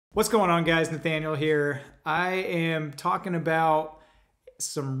What's going on, guys? Nathaniel here. I am talking about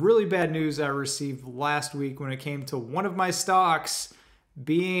some really bad news I received last week when it came to one of my stocks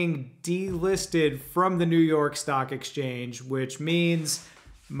being delisted from the New York Stock Exchange, which means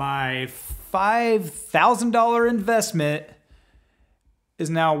my $5,000 investment is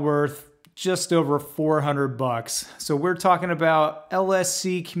now worth just over 400 bucks. So we're talking about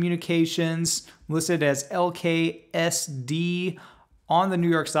LSC Communications, listed as LKSD on the New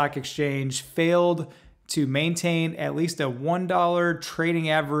York Stock Exchange, failed to maintain at least a $1 trading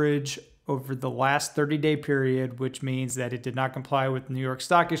average over the last 30-day period, which means that it did not comply with New York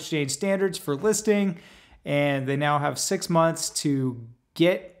Stock Exchange standards for listing, and they now have 6 months to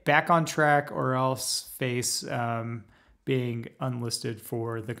get back on track or else face being unlisted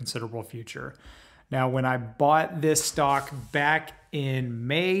for the considerable future. Now, when I bought this stock back in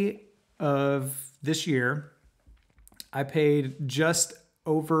May of this year, I paid just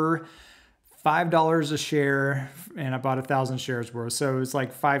over $5 a share, and I bought 1,000 shares worth. So it was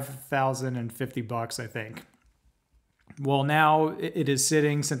like 5,050 bucks, I think. Well, now it is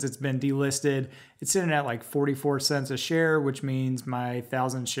sitting, since it's been delisted, it's sitting at like 44 cents a share, which means my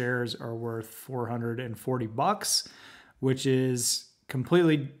 1,000 shares are worth 440 bucks, which is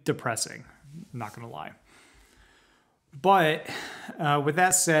completely depressing. I'm not gonna lie. But with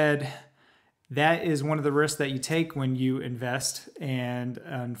that said, that is one of the risks that you take when you invest. And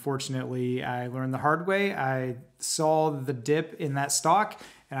unfortunately, I learned the hard way. I saw the dip in that stock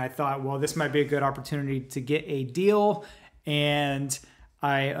and I thought, well, this might be a good opportunity to get a deal. And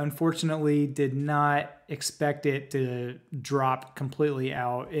I unfortunately did not expect it to drop completely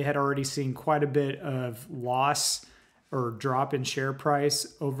out. It had already seen quite a bit of loss or drop in share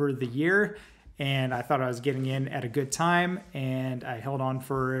price over the year. And I thought I was getting in at a good time, and I held on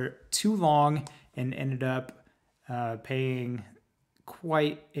for too long and ended up paying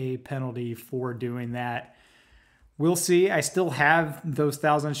quite a penalty for doing that. We'll see. I still have those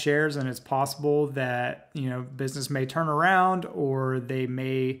 1,000 shares, and it's possible that, you know, business may turn around or they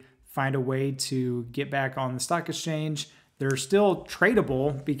may find a way to get back on the stock exchange. They're still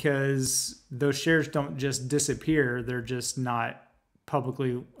tradable because those shares don't just disappear. They're just not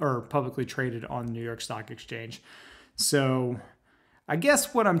publicly traded on the New York Stock Exchange. So I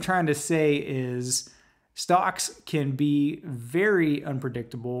guess what I'm trying to say is stocks can be very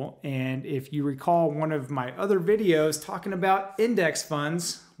unpredictable. And if you recall one of my other videos talking about index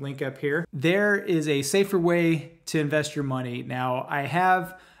funds, link up here, there is a safer way to invest your money. Now, I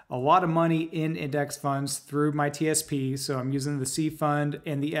have a lot of money in index funds through my TSP. So I'm using the C fund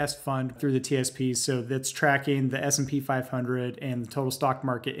and the S fund through the TSP. So that's tracking the S&P 500 and the total stock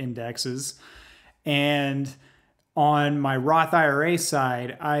market indexes. And on my Roth IRA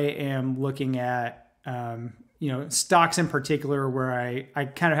side, I am looking at, stocks in particular where I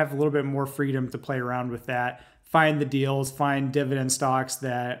kind of have a little bit more freedom to play around with that, find the deals, find dividend stocks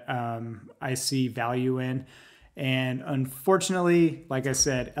that I see value in. And unfortunately, like I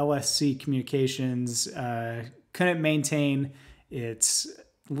said, LSC Communications couldn't maintain its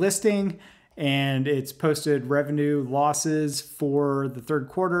listing, and it's posted revenue losses for the third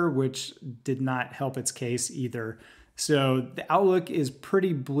quarter, which did not help its case either. So the outlook is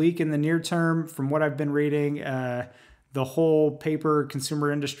pretty bleak in the near term. From what I've been reading, the whole paper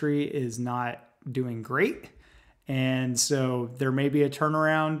consumer industry is not doing great. And so there may be a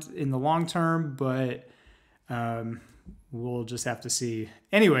turnaround in the long term, but we'll just have to see.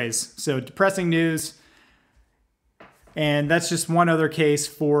 Anyways, so depressing news. And that's just one other case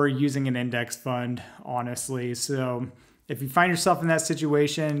for using an index fund, honestly. So if you find yourself in that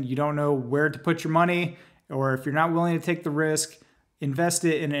situation, you don't know where to put your money, or if you're not willing to take the risk, invest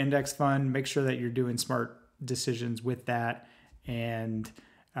it in an index fund. Make sure that you're doing smart decisions with that. And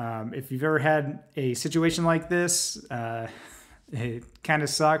if you've ever had a situation like this, it kind of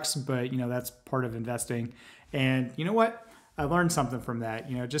sucks, but that's part of investing. And you know what? I learned something from that.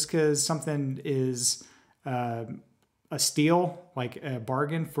 Just because something is a steal, like a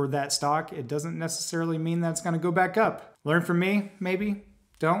bargain for that stock, it doesn't necessarily mean that it's going to go back up. Learn from me, maybe.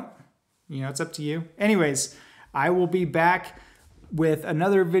 Don't. It's up to you. Anyways, I will be back with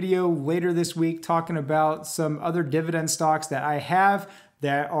another video later this week talking about some other dividend stocks that I have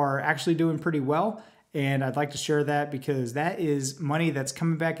that are actually doing pretty well. And I'd like to share that because that is money that's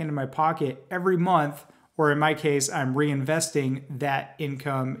coming back into my pocket every month, or in my case, I'm reinvesting that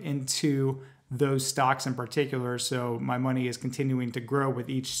income into those stocks in particular. So my money is continuing to grow with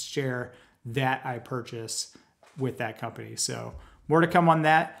each share that I purchase with that company. So more to come on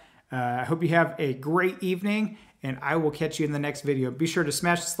that. I hope you have a great evening, and I will catch you in the next video. Be sure to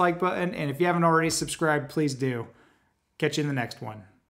smash the like button, and if you haven't already subscribed, please do. Catch you in the next one.